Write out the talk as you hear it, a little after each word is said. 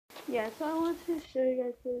Yeah, so I want to show you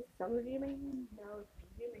guys this. Some of you may know, some of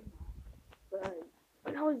you may not. But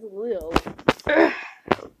when I was little,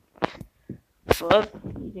 fuck,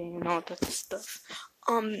 you didn't know that stuff.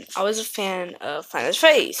 I was a fan of Final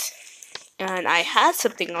Phrase, and I had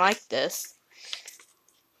something like this.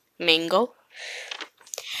 Mango.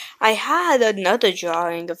 I had another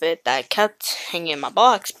drawing of it that I kept hanging in my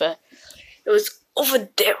box, but it was over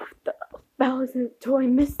there with the Bowser toy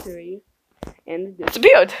mystery, and it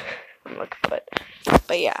disappeared. I'm looking for it.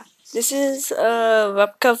 But yeah, this is a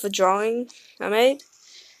replica of a drawing I made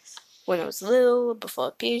when I was little,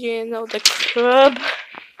 before PJ and all the club.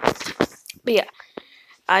 But yeah,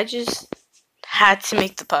 I just had to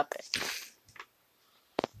make the puppet.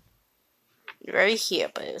 Right here,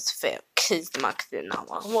 but it was failed because the marker did not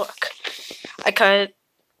want to work. I cut it.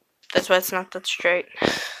 That's why it's not that straight.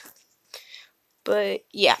 But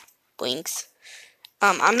yeah, blinks.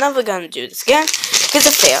 I'm never gonna do this again because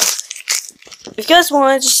it failed. If you guys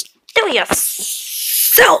want to just do it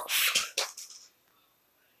yourself.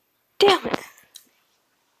 Damn it.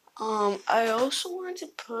 I also want to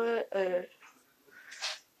put a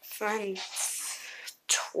friend's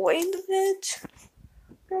toy in it.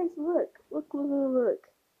 Guys, look.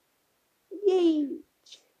 Yay!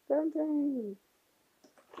 Sometimes.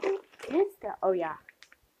 What is that? Oh yeah.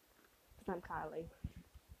 I'm Kylie.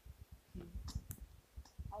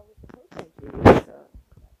 I was hoping to use that.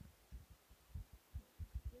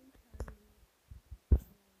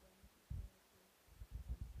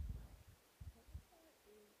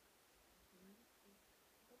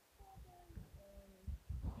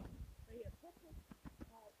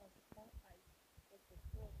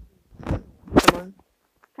 Someone.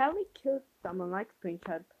 Kylie killed someone like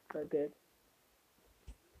Screenshot for good.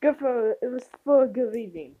 Good for it was for a good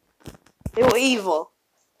reason. They were evil.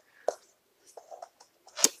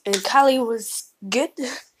 And Kylie was good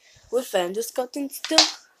with Andrew Skeleton still.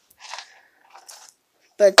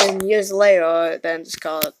 But then years later, the Andrew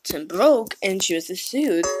Skeleton broke and she was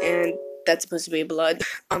sued, and that's supposed to be blood.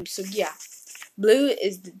 So yeah. Blue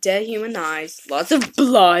is the dead human eyes, lots of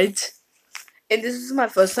blood. And this is my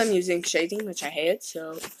first time using shading, which I hate,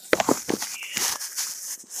 so.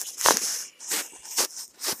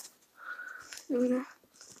 Want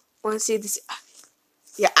to see this?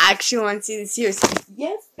 Yeah, I actually want to see this series.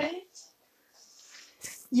 Yes, bitch.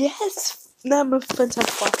 Yes. Number Funtime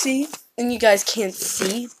Foxy. And you guys can't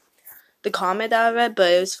see the comment that I read,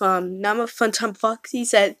 but it was from Number Funtime Foxy.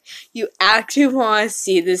 Said, you actually want to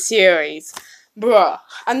see the series. Bruh,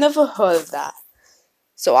 I never heard of that.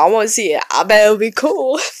 So I want to see it. I bet it'll be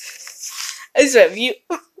cool. So if you,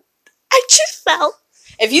 I just felt.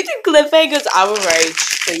 If you did cliffhangers, I would rage.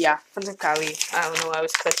 But yeah, Funtime Kylie. I don't know why I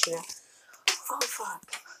was touching it. Oh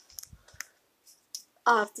fuck.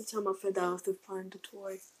 I'll have to tell my friend that I have to find the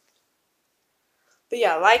toy. But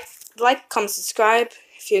yeah, like, comment, subscribe.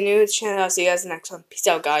 If you're new to the channel, I'll see you guys in the next one. Peace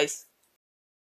out, guys.